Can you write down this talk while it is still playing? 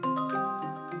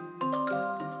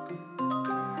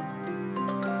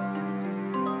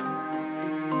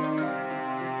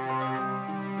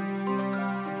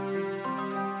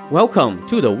Welcome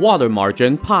to the Water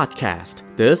Margin Podcast.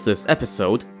 This is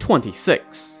episode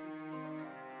 26.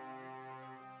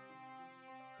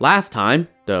 Last time,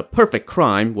 the perfect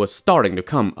crime was starting to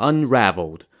come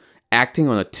unraveled. Acting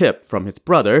on a tip from his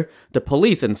brother, the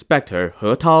police inspector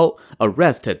He Tao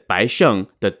arrested Bai Sheng,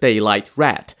 the daylight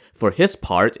rat, for his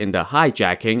part in the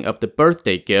hijacking of the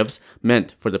birthday gifts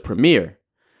meant for the premiere.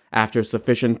 After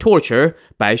sufficient torture,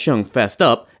 Bai Sheng fessed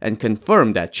up and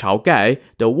confirmed that Chao Gai,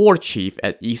 the war chief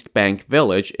at East Bank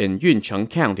Village in Yuncheng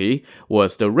County,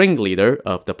 was the ringleader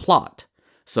of the plot.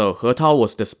 So He Tao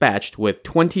was dispatched with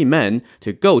 20 men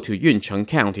to go to Yuncheng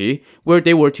County, where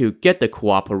they were to get the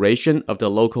cooperation of the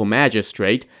local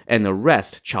magistrate and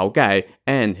arrest Chao Gai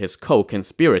and his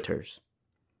co-conspirators.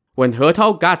 When He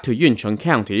Tao got to Yuncheng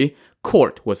County,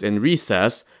 court was in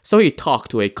recess, so he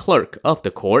talked to a clerk of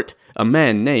the court, a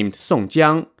man named Song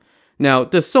Jiang. Now,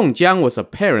 this Song Jiang was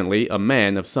apparently a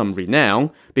man of some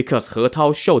renown, because He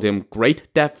Tao showed him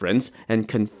great deference and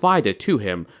confided to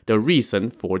him the reason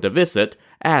for the visit,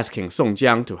 asking Song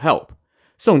Jiang to help.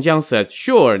 Song Jiang said,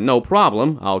 "Sure, no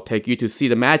problem, I'll take you to see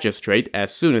the magistrate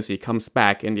as soon as he comes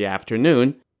back in the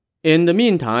afternoon. In the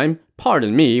meantime,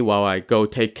 pardon me while I go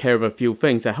take care of a few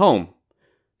things at home."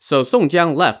 So Song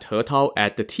Jiang left He Tao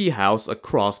at the tea house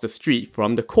across the street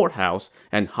from the courthouse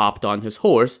and hopped on his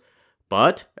horse.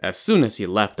 But as soon as he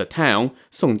left the town,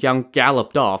 Song Jiang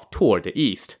galloped off toward the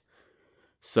east.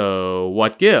 So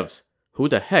what gives? Who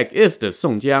the heck is this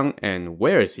Song Jiang and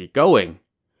where is he going?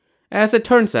 As it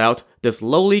turns out, this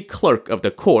lowly clerk of the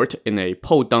court in a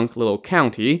podunk little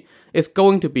county is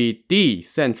going to be the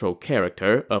central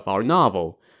character of our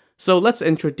novel. So let's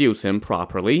introduce him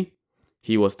properly.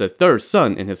 He was the third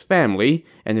son in his family,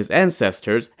 and his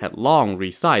ancestors had long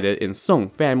resided in Song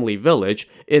family village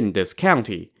in this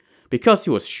county. Because he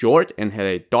was short and had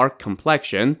a dark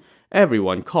complexion,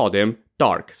 everyone called him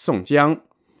Dark Song Jiang.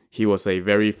 He was a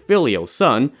very filial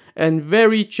son and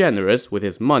very generous with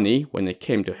his money when it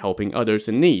came to helping others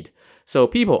in need, so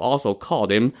people also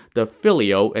called him the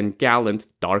filial and gallant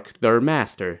Dark Third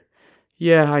Master.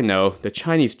 Yeah, I know, the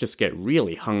Chinese just get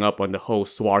really hung up on the whole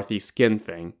swarthy skin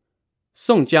thing.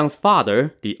 Song Jiang's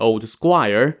father, the old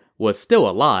squire, was still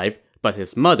alive, but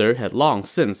his mother had long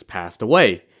since passed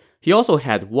away. He also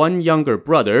had one younger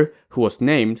brother who was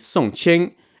named Song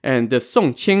Qing, and this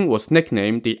Song Qing was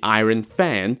nicknamed the Iron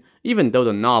Fan, even though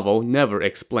the novel never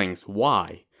explains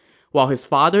why. While his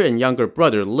father and younger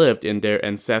brother lived in their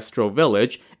ancestral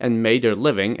village and made their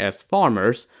living as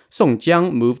farmers, Song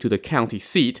Jiang moved to the county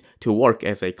seat to work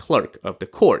as a clerk of the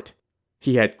court.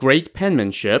 He had great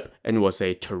penmanship and was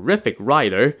a terrific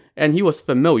writer, and he was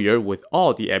familiar with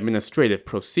all the administrative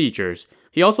procedures.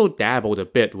 He also dabbled a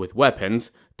bit with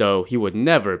weapons, though he would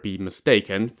never be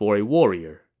mistaken for a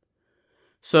warrior.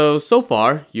 So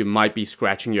far, you might be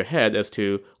scratching your head as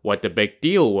to what the big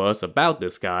deal was about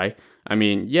this guy. I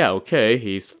mean, yeah, okay,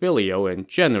 he's filial and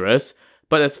generous,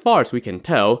 but as far as we can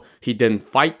tell, he didn't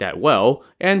fight that well,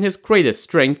 and his greatest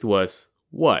strength was,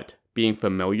 what? Being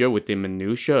familiar with the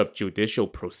minutiae of judicial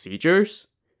procedures?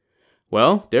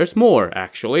 Well, there's more,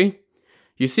 actually.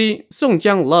 You see, Song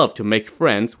Jiang loved to make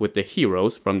friends with the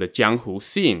heroes from the Jianghu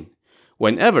scene.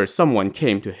 Whenever someone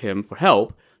came to him for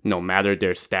help, no matter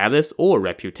their status or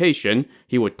reputation,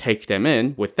 he would take them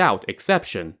in without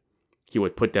exception. He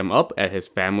would put them up at his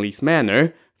family's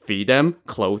manor, feed them,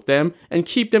 clothe them, and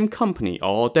keep them company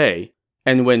all day.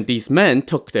 And when these men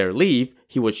took their leave,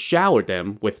 he would shower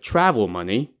them with travel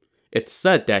money. It's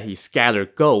said that he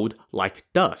scattered gold like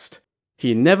dust.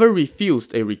 He never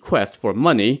refused a request for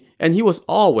money, and he was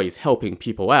always helping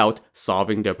people out,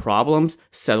 solving their problems,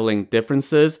 settling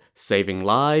differences, saving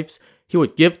lives. He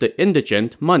would give the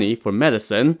indigent money for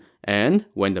medicine, and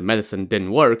when the medicine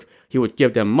didn't work, he would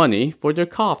give them money for their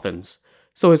coffins.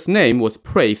 So his name was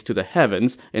praised to the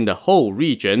heavens in the whole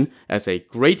region as a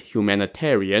great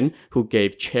humanitarian who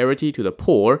gave charity to the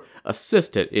poor,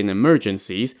 assisted in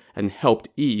emergencies, and helped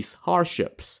ease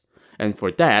hardships. And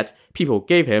for that, people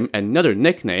gave him another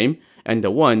nickname, and the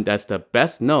one that's the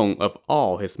best known of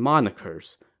all his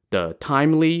monikers, the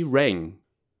Timely Rain.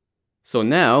 So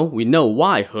now we know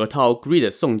why He Tao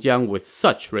greeted Song Jiang with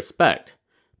such respect.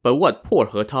 But what poor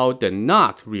He Tao did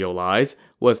not realize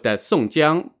was that Song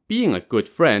Jiang, being a good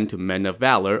friend to men of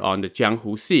valor on the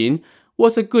Jianghu scene,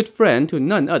 was a good friend to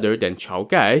none other than Chao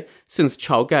Gai, since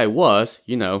Chao Gai was,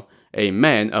 a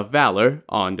man of valor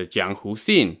on the Jianghu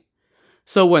scene.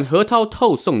 So when He Tao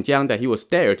told Song Jiang that he was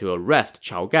there to arrest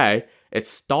Chao Gai, it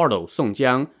startled Song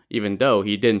Jiang, even though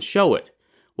he didn't show it.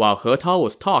 While He Tao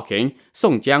was talking,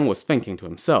 Song Jiang was thinking to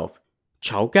himself,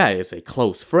 Chao Gai is a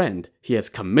close friend. He has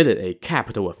committed a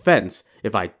capital offense.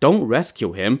 If I don't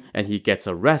rescue him and he gets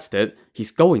arrested,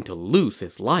 he's going to lose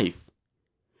his life.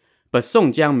 But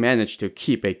Song Jiang managed to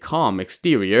keep a calm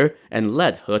exterior and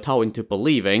led He Tao into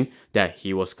believing that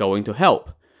he was going to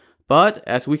help. But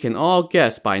as we can all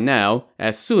guess by now,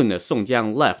 as soon as Song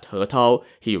Jiang left He Tao,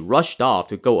 he rushed off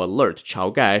to go alert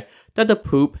Chao Gai that the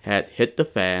poop had hit the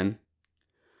fan.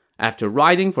 After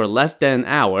riding for less than an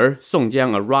hour, Song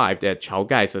Jiang arrived at Chao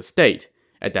Gai's estate.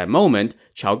 At that moment,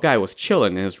 Chao Gai was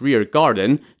chilling in his rear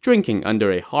garden, drinking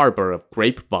under a harbor of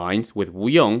grapevines with Wu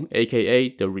Yong, aka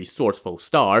the resourceful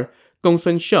star,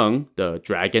 Gongsun Sheng, the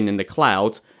dragon in the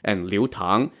clouds, and Liu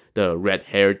Tang, the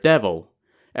red-haired devil.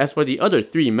 As for the other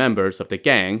 3 members of the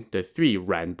gang, the 3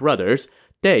 Ran brothers,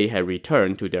 they had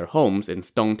returned to their homes in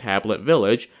Stone Tablet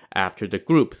Village after the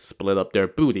group split up their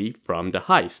booty from the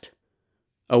heist.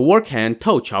 A workhand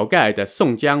told Chao Gai that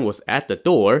Song Jiang was at the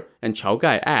door, and Chao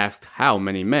Gai asked how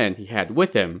many men he had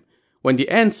with him. When the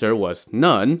answer was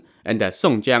none, and that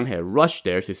Song Jiang had rushed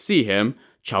there to see him,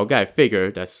 Chao Gai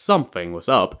figured that something was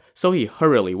up, so he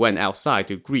hurriedly went outside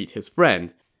to greet his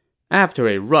friend. After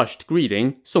a rushed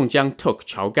greeting, Song Jiang took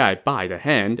Chao Gai by the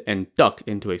hand and ducked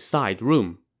into a side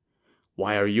room.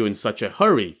 "Why are you in such a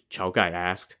hurry?" Chao Gai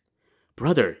asked.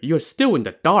 "Brother, you're still in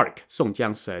the dark," Song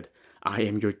Jiang said. "I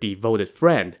am your devoted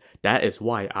friend. That is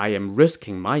why I am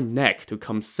risking my neck to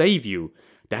come save you.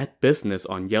 That business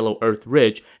on Yellow Earth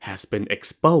Ridge has been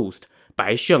exposed.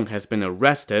 Bai Sheng has been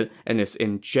arrested and is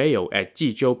in jail at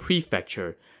Jizhou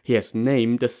Prefecture. He has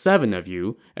named the 7 of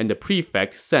you, and the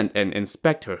prefect sent an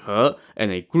Inspector He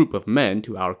and a group of men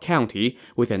to our county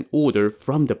with an order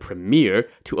from the premier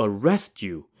to arrest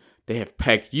you. They have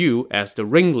pegged you as the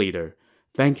ringleader.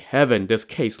 Thank heaven this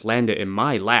case landed in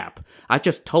my lap. I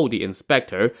just told the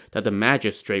inspector that the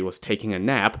magistrate was taking a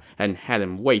nap and had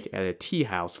him wait at a tea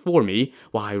house for me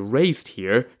while I raced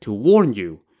here to warn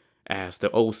you. As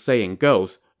the old saying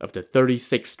goes, of the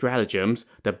 36 stratagems,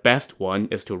 the best one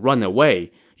is to run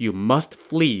away. You must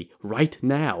flee right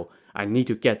now. I need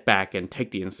to get back and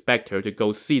take the inspector to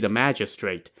go see the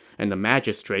magistrate, and the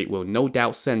magistrate will no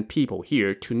doubt send people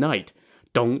here tonight.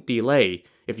 Don't delay.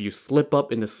 If you slip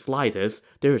up in the slightest,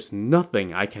 there is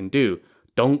nothing I can do.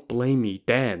 Don't blame me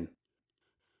then."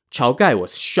 Chao Gai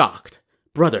was shocked.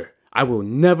 "Brother, I will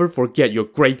never forget your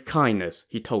great kindness,"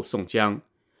 he told Song Jiang.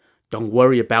 "Don't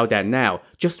worry about that now.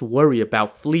 Just worry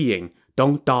about fleeing.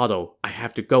 Don't dawdle. I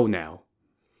have to go now."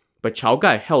 But Chao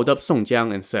Gai held up Song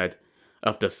Jiang and said,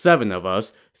 "Of the 7 of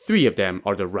us, 3 of them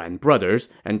are the Ran brothers,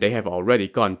 and they have already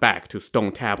gone back to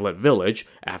Stone Tablet Village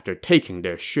after taking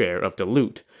their share of the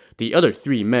loot. The other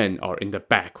 3 men are in the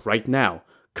back right now.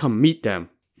 Come meet them."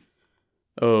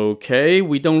 Okay,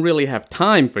 we don't really have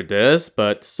time for this,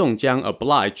 but Song Jiang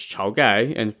obliged Chao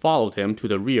Gai and followed him to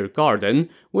the rear garden,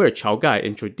 where Chao Gai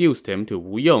introduced him to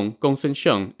Wu Yong, Gongsun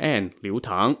Sheng, and Liu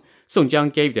Tang. Song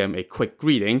Jiang gave them a quick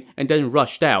greeting and then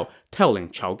rushed out, telling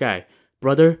Chao Gai,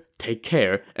 "Brother, take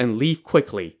care and leave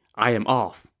quickly. I am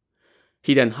off."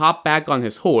 He then hopped back on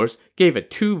his horse, gave it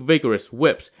 2 vigorous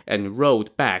whips, and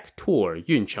rode back toward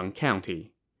Yuncheng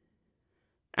County.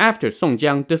 After Song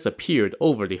Jiang disappeared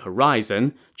over the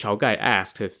horizon, Chao Gai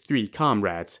asked his 3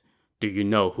 comrades, "Do you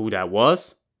know who that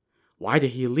was?" "Why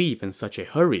did he leave in such a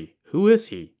hurry? Who is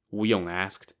he?" Wu Yong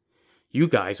asked. "You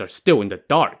guys are still in the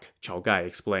dark," Chao Gai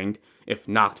explained. "If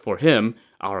not for him,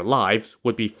 our lives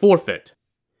would be forfeit."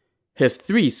 His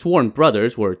 3 sworn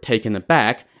brothers were taken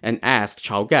aback and asked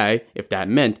Chao Gai if that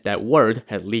meant that word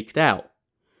had leaked out.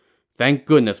 "Thank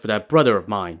goodness for that brother of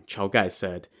mine," Chao Gai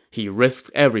said. "He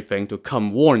risked everything to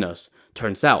come warn us.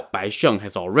 Turns out Bai Sheng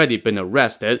has already been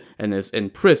arrested and is in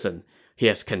prison. He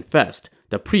has confessed.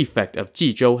 The prefect of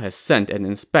Jizhou has sent an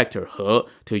Inspector He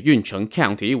to Yuncheng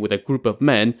County with a group of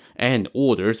men and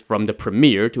orders from the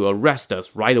premier to arrest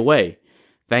us right away.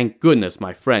 Thank goodness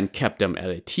my friend kept them at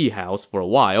a tea house for a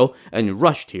while and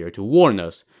rushed here to warn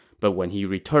us. But when he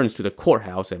returns to the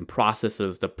courthouse and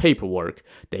processes the paperwork,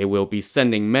 they will be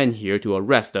sending men here to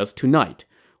arrest us tonight.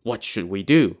 What should we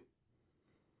do?"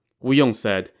 Wu Yong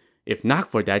said, "If not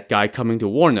for that guy coming to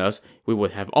warn us, we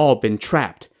would have all been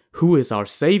trapped. Who is our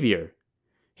savior?"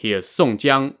 "He is Song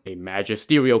Jiang, a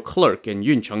magisterial clerk in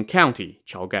Yuncheng County,"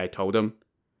 Chao Gai told him.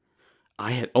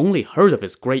 "I had only heard of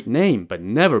his great name, but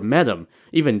never met him.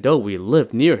 Even though we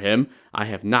live near him, I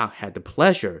have not had the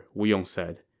pleasure," Wu Yong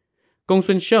said.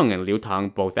 Gongsun Sheng and Liu Tang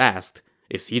both asked,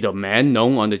 "Is he the man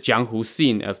known on the Jianghu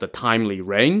scene as the Timely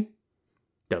Rain?"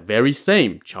 "The very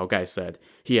same," Chao Gai said.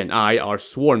 "He and I are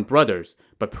sworn brothers,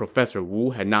 but Professor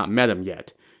Wu had not met him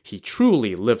yet. He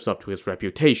truly lives up to his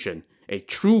reputation. A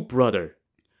true brother."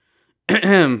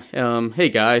 Hey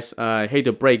guys, I hate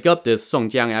to break up this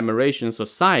Songjiang Admiration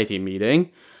Society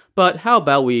meeting, but how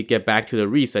about we get back to the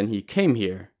reason he came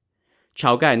here?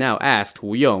 Chao Gai now asked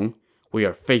Wu Yong, "We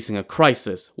are facing a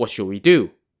crisis, what should we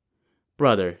do?"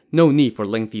 "Brother, no need for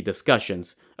lengthy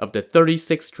discussions. Of the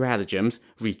 36 stratagems,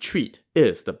 retreat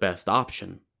is the best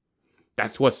option."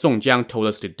 "That's what Songjiang told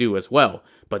us to do as well,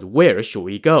 but where should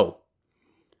we go?"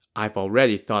 "I've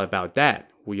already thought about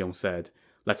that," Wu Yong said.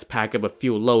 "Let's pack up a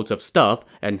few loads of stuff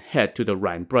and head to the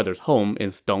Ran brothers' home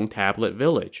in Stone Tablet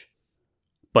Village."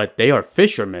 "But they are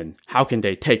fishermen. How can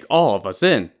they take all of us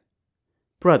in?"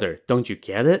 "Brother, don't you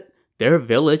get it? Their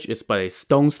village is but a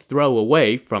stone's throw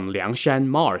away from Liangshan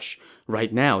Marsh.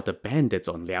 Right now, the bandits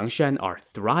on Liangshan are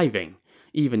thriving.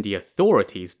 Even the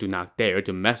authorities do not dare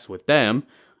to mess with them.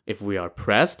 If we are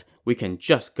pressed, we can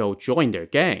just go join their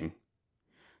gang."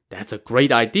 "That's a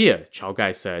great idea," Chao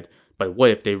Gai said. "But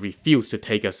what if they refuse to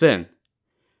take us in?"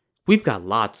 "We've got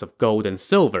lots of gold and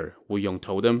silver," Wu Yong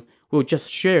told him. "We'll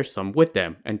just share some with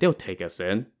them, and they'll take us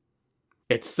in."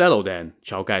 "It's settled then,"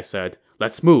 Chao Gai said.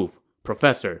 "Let's move.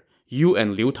 Professor, you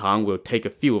and Liu Tang will take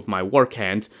a few of my work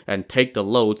hands and take the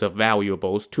loads of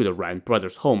valuables to the Ran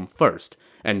brothers' home first,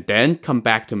 and then come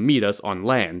back to meet us on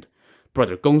land.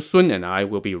 Brother Gongsun and I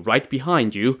will be right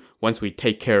behind you once we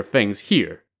take care of things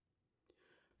here."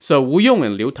 So Wu Yong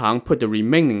and Liu Tang put the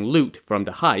remaining loot from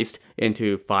the heist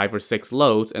into 5 or 6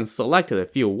 loads and selected a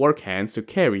few work hands to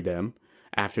carry them.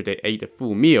 After they ate a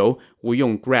full meal, Wu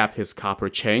Yong grabbed his copper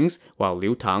chains, while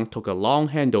Liu Tang took a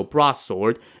long-handled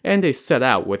broadsword, and they set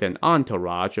out with an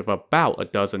entourage of about a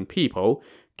dozen people,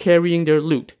 carrying their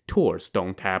loot toward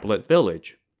Stone Tablet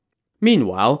Village.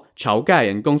 Meanwhile, Chao Gai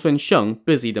and Gongsun Sheng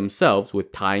busied themselves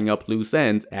with tying up loose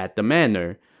ends at the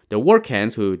manor. The work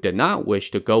hands who did not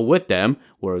wish to go with them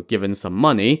were given some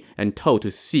money and told to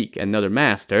seek another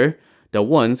master. The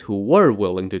ones who were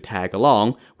willing to tag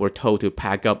along were told to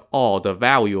pack up all the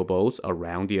valuables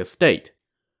around the estate.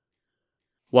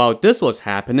 While this was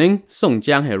happening, Song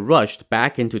Jiang had rushed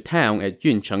back into town at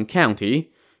Yuncheng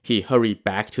County. He hurried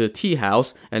back to the tea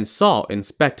house and saw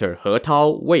Inspector He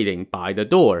Tao waiting by the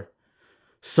door.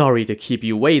 "Sorry to keep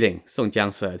you waiting," Song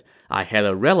Jiang said. "I had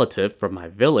a relative from my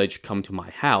village come to my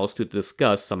house to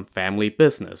discuss some family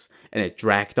business, and it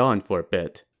dragged on for a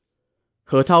bit."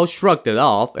 He Tao shrugged it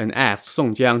off and asked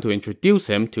Song Jiang to introduce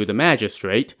him to the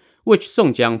magistrate, which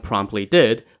Song Jiang promptly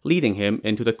did, leading him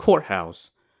into the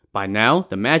courthouse. By now,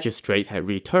 the magistrate had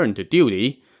returned to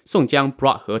duty. Song Jiang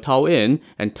brought He Tao in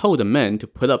and told the men to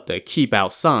put up the keep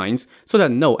out signs so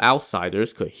that no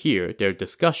outsiders could hear their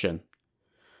discussion.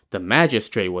 The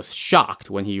magistrate was shocked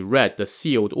when he read the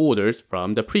sealed orders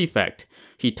from the prefect.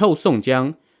 He told Song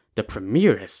Jiang, "The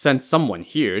premier has sent someone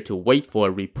here to wait for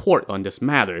a report on this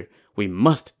matter. We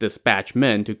must dispatch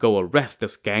men to go arrest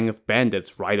this gang of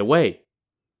bandits right away."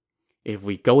 "If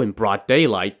we go in broad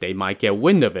daylight, they might get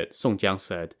wind of it," Song Jiang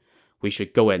said. "We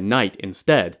should go at night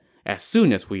instead. As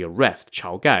soon as we arrest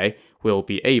Chao Gai, we'll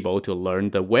be able to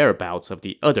learn the whereabouts of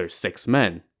the other 6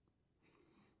 men."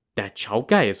 "That Chao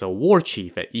Gai is a war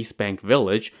chief at East Bank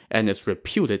Village and is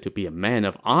reputed to be a man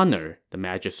of honor," the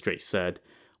magistrate said.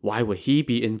 "Why would he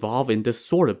be involved in this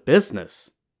sort of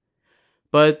business?"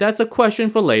 But that's a question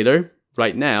for later.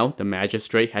 Right now, the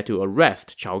magistrate had to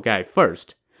arrest Chao Gai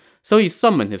first. So he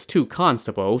summoned his 2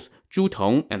 constables, Zhu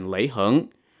Tong and Lei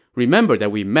Heng. Remember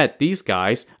that we met these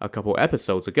guys a couple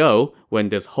episodes ago when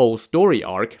this whole story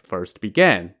arc first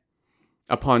began.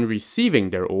 Upon receiving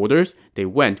their orders, they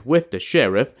went with the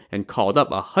sheriff and called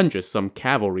up 100-some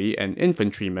cavalry and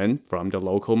infantrymen from the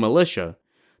local militia.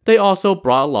 They also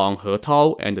brought along He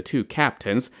Tao and the 2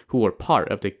 captains who were part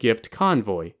of the gift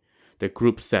convoy. The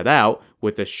group set out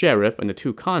with the sheriff and the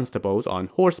 2 constables on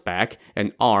horseback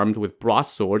and armed with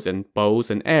broadswords and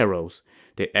bows and arrows.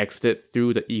 They exited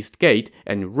through the east gate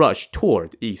and rushed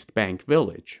toward East Bank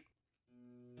Village.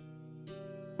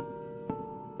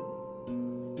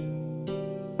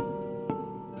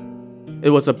 It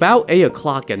was about 8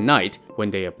 o'clock at night when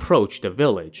they approached the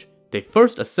village. They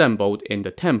first assembled in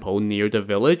the temple near the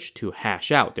village to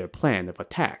hash out their plan of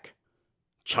attack.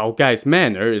 "Chao Gai's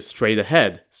manor is straight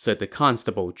ahead," said the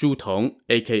constable Zhu Tong,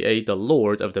 aka the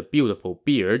Lord of the Beautiful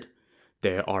Beard.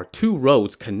 "There are 2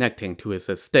 roads connecting to his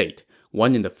estate,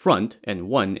 one in the front and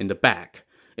one in the back.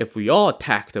 If we all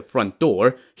attack the front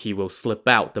door, he will slip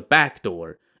out the back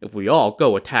door. If we all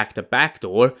go attack the back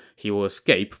door, he will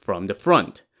escape from the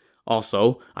front.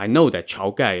 Also, I know that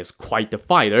Chao Gai is quite the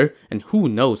fighter, and who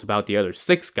knows about the other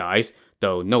 6 guys,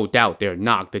 though no doubt they're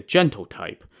not the gentle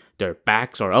type. Their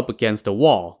backs are up against the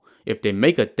wall. If they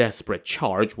make a desperate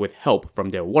charge with help from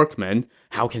their workmen,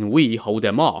 how can we hold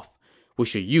them off? We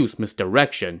should use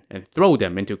misdirection and throw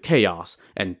them into chaos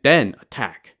and then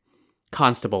attack.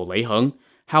 Constable Lei Heng,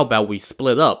 how about we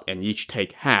split up and each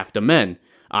take half the men?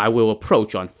 I will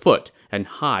approach on foot and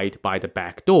hide by the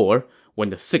back door. When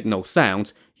the signal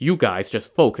sounds, you guys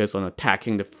just focus on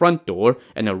attacking the front door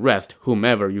and arrest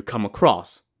whomever you come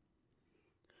across."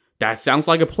 "That sounds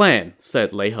like a plan,"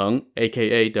 said Lei Heng,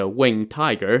 aka the Winged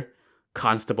Tiger.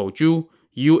 "Constable Zhu,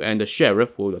 you and the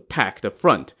sheriff will attack the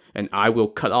front, and I will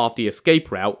cut off the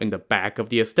escape route in the back of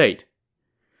the estate."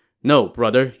 "No,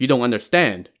 brother, you don't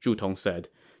understand," Zhu Tong said.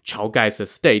 "Chao Gai's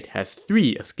estate has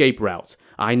 3 escape routes.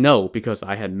 I know because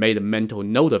I had made a mental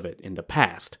note of it in the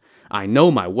past. I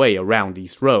know my way around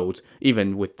these roads,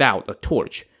 even without a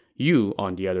torch. You,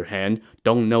 on the other hand,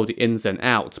 don't know the ins and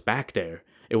outs back there.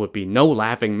 It would be no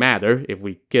laughing matter if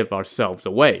we give ourselves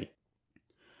away."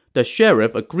 The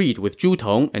sheriff agreed with Zhu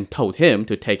Tong and told him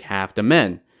to take half the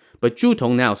men. But Zhu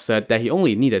Tong now said that he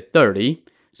only needed 30,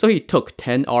 so he took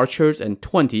 10 archers and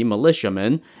 20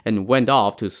 militiamen and went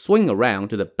off to swing around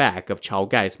to the back of Chao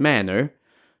Gai's manor.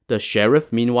 The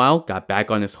sheriff, meanwhile, got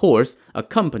back on his horse,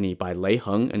 accompanied by Lei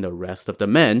Heng and the rest of the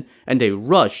men, and they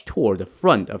rushed toward the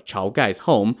front of Chao Gai's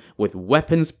home with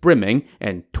weapons brimming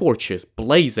and torches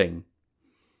blazing.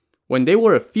 When they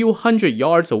were a few hundred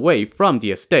yards away from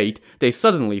the estate, they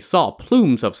suddenly saw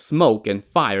plumes of smoke and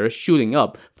fire shooting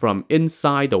up from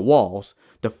inside the walls.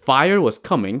 The fire was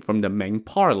coming from the main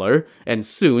parlor, and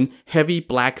soon heavy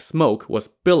black smoke was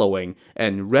billowing,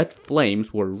 and red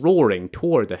flames were roaring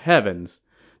toward the heavens.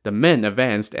 The men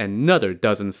advanced another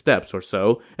dozen steps or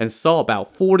so, and saw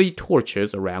about 40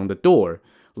 torches around the door.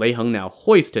 Lei Heng now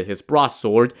hoisted his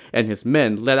broadsword, and his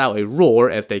men let out a roar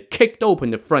as they kicked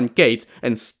open the front gates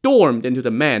and stormed into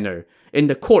the manor. In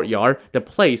the courtyard, the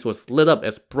place was lit up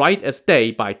as bright as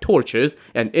day by torches,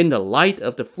 and in the light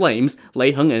of the flames,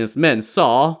 Lei Heng and his men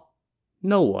saw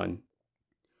no one.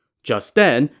 Just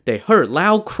then, they heard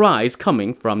loud cries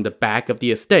coming from the back of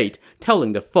the estate,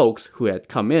 telling the folks who had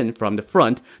come in from the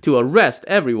front to arrest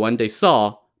everyone they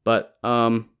saw. But,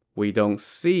 we don't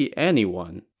see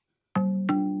anyone.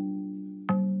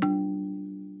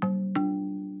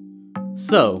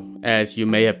 So, as you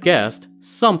may have guessed,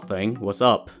 something was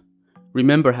up.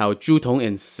 Remember how Zhu Tong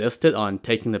insisted on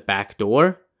taking the back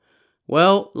door?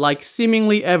 Well, like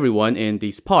seemingly everyone in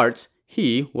these parts,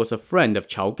 he was a friend of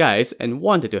Chao Gai's and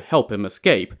wanted to help him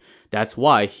escape. That's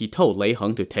why he told Lei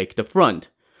Heng to take the front.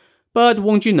 But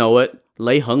won't you know it,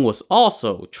 Lei Heng was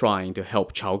also trying to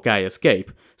help Chao Gai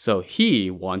escape, so he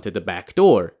wanted the back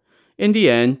door. In the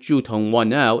end, Zhu Tong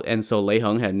won out, and so Lei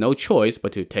Heng had no choice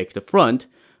but to take the front.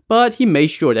 But he made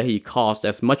sure that he caused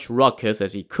as much ruckus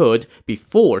as he could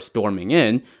before storming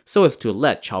in, so as to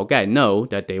let Chao Gai know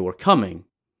that they were coming.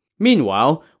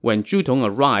 Meanwhile, when Zhu Tong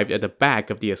arrived at the back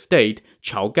of the estate,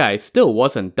 Chao Gai still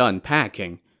wasn't done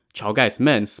packing. Chao Gai's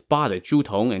men spotted Zhu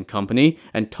Tong and company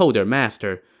and told their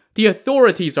master, "The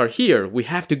authorities are here, we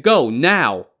have to go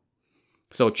now."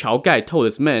 So Chao Gai told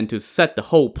his men to set the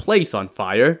whole place on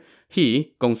fire.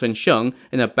 He, Gongsun Sheng,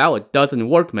 and about a dozen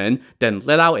workmen then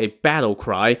let out a battle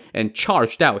cry and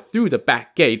charged out through the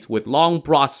back gates with long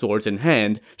broadswords in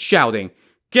hand, shouting,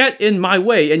 "Get in my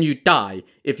way and you die.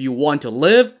 If you want to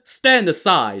live, stand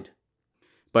aside."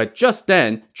 But just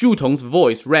then, Zhu Tong's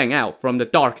voice rang out from the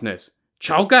darkness.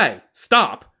 "Chao Gai,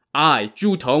 stop! I,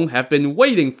 Zhu Tong, have been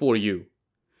waiting for you."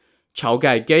 Chao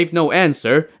Gai gave no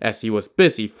answer as he was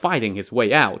busy fighting his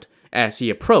way out. As he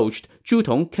approached, Zhu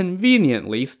Tong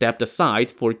conveniently stepped aside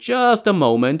for just a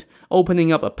moment,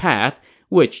 opening up a path,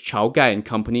 which Chao Gai and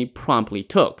company promptly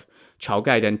took. Chao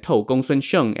Gai then told Gongsun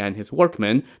Sheng and his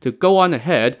workmen to go on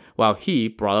ahead while he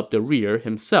brought up the rear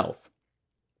himself.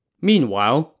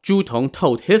 Meanwhile, Zhu Tong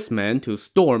told his men to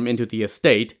storm into the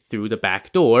estate through the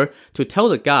back door to tell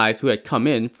the guys who had come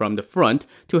in from the front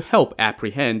to help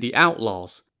apprehend the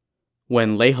outlaws.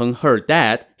 When Lei Heng heard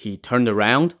that, he turned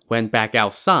around, went back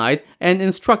outside, and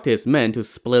instructed his men to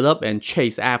split up and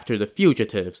chase after the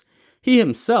fugitives. He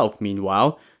himself,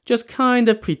 meanwhile, just kind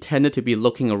of pretended to be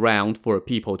looking around for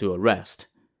people to arrest.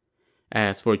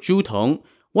 As for Zhu Tong,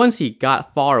 once he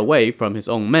got far away from his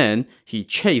own men, he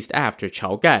chased after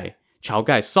Chao Gai. Chao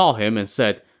Gai saw him and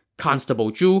said,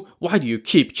 "Constable Zhu, why do you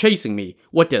keep chasing me?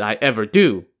 What did I ever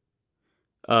do?"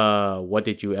 What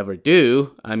did you ever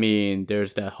do? I mean,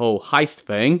 there's that whole heist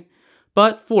thing.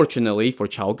 But fortunately for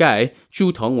Chao Gai,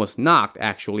 Zhu Tong was not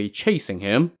actually chasing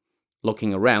him.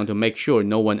 Looking around to make sure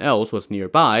no one else was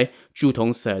nearby, Zhu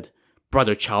Tong said,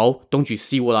 "Brother Chao, don't you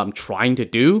see what I'm trying to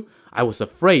do? I was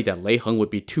afraid that Lei Heng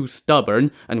would be too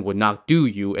stubborn and would not do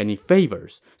you any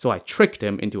favors, so I tricked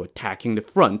him into attacking the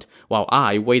front while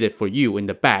I waited for you in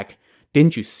the back.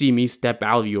 Didn't you see me step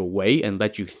out of your way and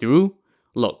let you through?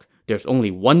 Look, there's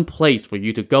only one place for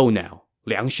you to go now,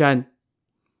 Liangshan.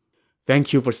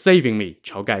 Thank you for saving me,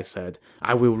 Chao Gai said.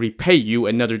 I will repay you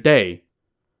another day.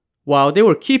 While they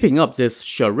were keeping up this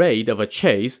charade of a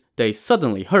chase, they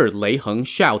suddenly heard Lei Heng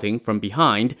shouting from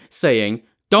behind, saying,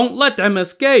 Don't let them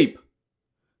escape!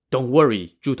 Don't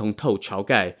worry, Zhu Tong told Chao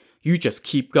Gai. You just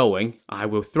keep going. I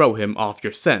will throw him off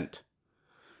your scent.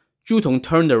 Zhu Tong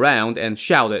turned around and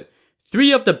shouted,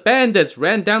 3 of the bandits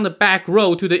ran down the back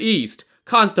road to the east.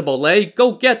 Constable Lei,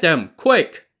 go get them,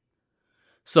 quick!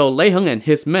 So Lei Heng and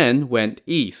his men went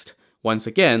east, once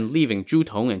again leaving Zhu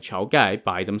Tong and Chao Gai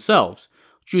by themselves.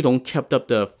 Zhu Tong kept up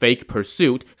the fake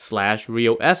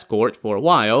pursuit/real escort for a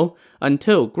while,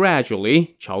 until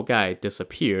gradually Chao Gai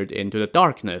disappeared into the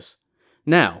darkness.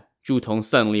 Now, Zhu Tong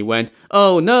suddenly went,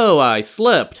 Oh no, I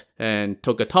slipped, and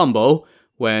took a tumble.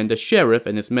 When the sheriff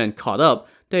and his men caught up,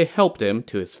 they helped him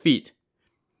to his feet.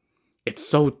 It's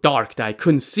so dark that I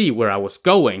couldn't see where I was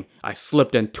going. I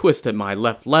slipped and twisted my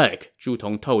left leg, Zhu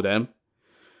Tong told them.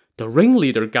 The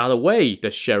ringleader got away,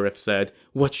 the sheriff said.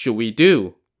 What should we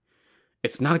do?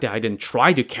 It's not that I didn't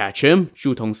try to catch him,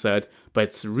 Zhu Tong said, but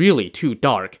it's really too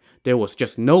dark. There was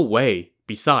just no way.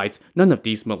 Besides, none of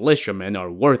these militiamen are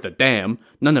worth a damn.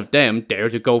 None of them dare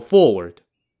to go forward.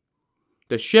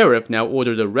 The sheriff now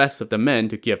ordered the rest of the men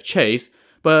to give chase,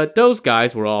 but those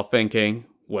guys were all thinking,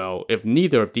 well, if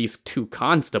neither of these 2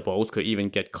 constables could even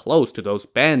get close to those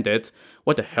bandits,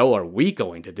 what the hell are we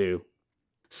going to do?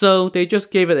 So they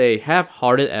just gave it a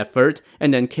half-hearted effort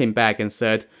and then came back and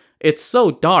said, It's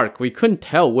so dark we couldn't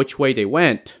tell which way they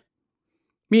went.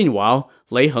 Meanwhile,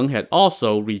 Lei Heng had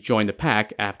also rejoined the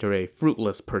pack after a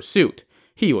fruitless pursuit.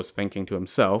 He was thinking to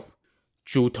himself,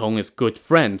 Zhu Tong is good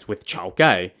friends with Chao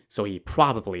Gai, so he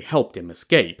probably helped him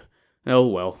escape. Oh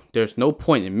well, there's no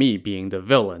point in me being the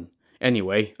villain.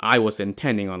 Anyway, I was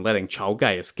intending on letting Chao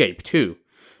Gai escape too.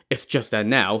 It's just that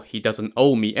now he doesn't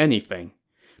owe me anything.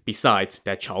 Besides,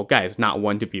 that Chao Gai is not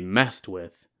one to be messed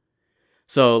with.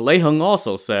 So Lei Heng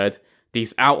also said,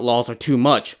 These outlaws are too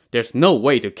much. There's no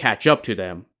way to catch up to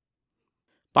them.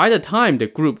 By the time the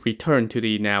group returned to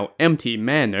the now empty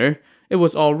manor, it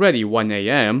was already 1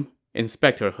 a.m.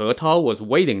 Inspector He Tao was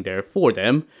waiting there for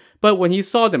them, but when he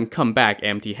saw them come back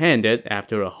empty-handed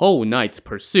after a whole night's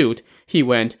pursuit, he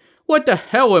went, What the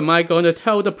hell am I going to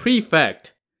tell the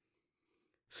prefect?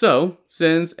 So,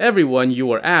 since everyone you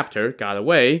were after got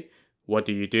away, what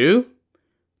do?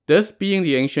 This being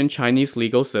the ancient Chinese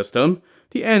legal system,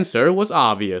 the answer was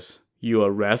obvious. You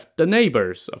arrest the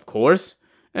neighbors, of course.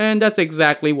 And that's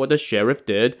exactly what the sheriff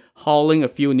did, hauling a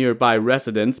few nearby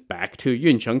residents back to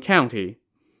Yuncheng County.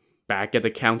 Back at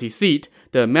the county seat,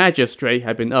 the magistrate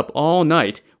had been up all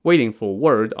night waiting for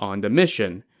word on the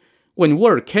mission. When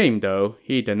word came, though,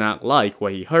 he did not like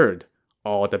what he heard.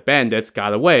 All the bandits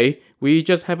got away, we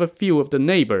just have a few of the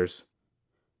neighbors.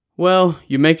 Well,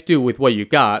 you make do with what you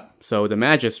got, so the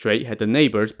magistrate had the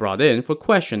neighbors brought in for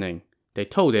questioning. They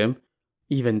told him,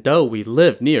 Even though we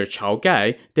live near Chao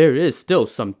Gai, there is still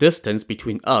some distance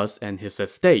between us and his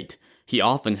estate. He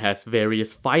often has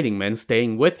various fighting men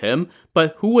staying with him,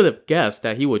 but who would have guessed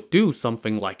that he would do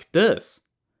something like this?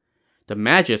 The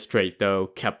magistrate, though,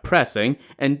 kept pressing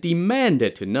and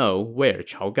demanded to know where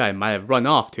Chao Gai might have run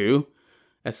off to.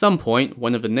 At some point,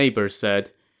 one of the neighbors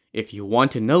said, If you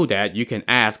want to know that, you can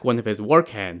ask one of his work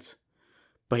hands.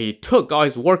 But he took all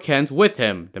his work hands with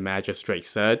him, the magistrate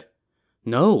said.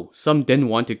 No, some didn't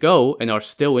want to go and are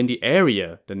still in the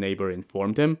area, the neighbor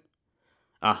informed him.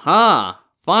 Aha!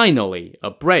 Finally, a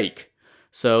break.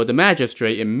 So the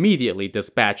magistrate immediately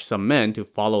dispatched some men to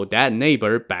follow that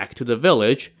neighbor back to the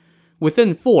village.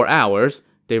 Within 4 hours,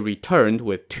 they returned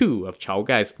with 2 of Chao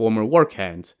Gai's former work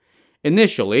hands.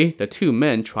 Initially, the 2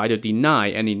 men tried to deny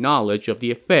any knowledge of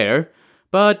the affair,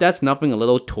 but that's nothing a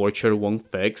little torture won't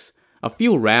fix. A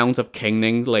few rounds of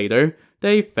caning later,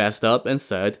 they fessed up and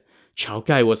said, Chao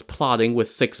Gai was plotting with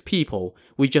 6 people.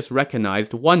 We just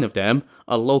recognized one of them,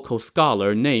 a local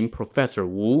scholar named Professor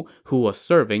Wu, who was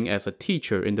serving as a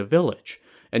teacher in the village.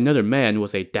 Another man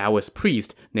was a Taoist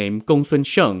priest named Gongsun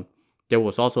Sheng. There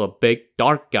was also a big,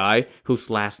 dark guy whose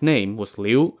last name was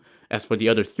Liu. As for the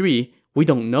other 3, we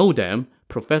don't know them.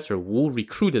 Professor Wu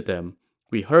recruited them.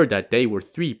 We heard that they were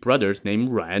 3 brothers named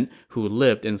Ran, who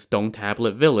lived in Stone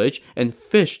Tablet Village and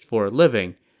fished for a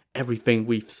living. Everything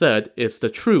we've said is the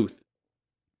truth.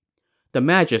 The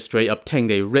magistrate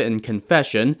obtained a written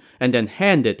confession and then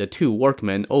handed the 2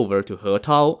 workmen over to He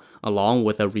Tao, along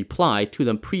with a reply to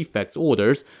the prefect's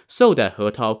orders so that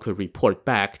He Tao could report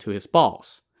back to his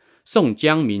boss. Song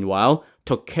Jiang, meanwhile,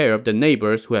 took care of the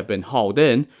neighbors who had been hauled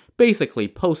in, basically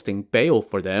posting bail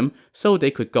for them so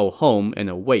they could go home and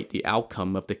await the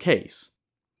outcome of the case.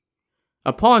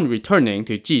 Upon returning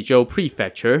to Jizhou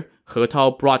Prefecture, He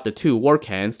Tao brought the two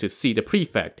workhands to see the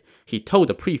prefect. He told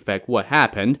the prefect what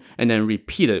happened and then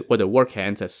repeated what the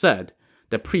workhands had said.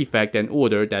 The prefect then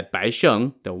ordered that Bai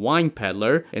Sheng, the wine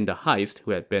peddler in the heist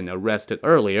who had been arrested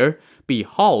earlier, be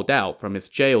hauled out from his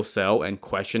jail cell and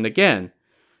questioned again.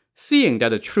 Seeing that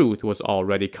the truth was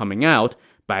already coming out,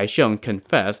 Bai Sheng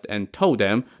confessed and told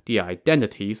them the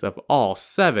identities of all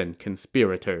 7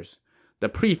 conspirators. The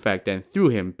prefect then threw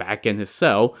him back in his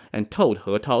cell and told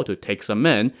He Tao to take some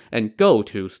men and go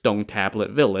to Stone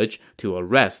Tablet Village to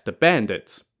arrest the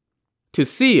bandits. To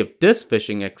see if this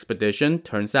fishing expedition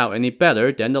turns out any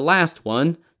better than the last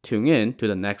one, tune in to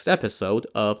the next episode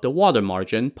of the Water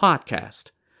Margin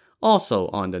podcast. Also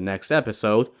on the next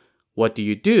episode, what do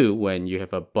you do when you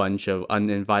have a bunch of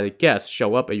uninvited guests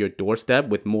show up at your doorstep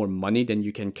with more money than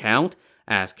you can count,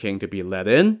 asking to be let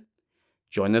in?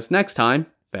 Join us next time.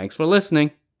 Thanks for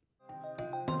listening.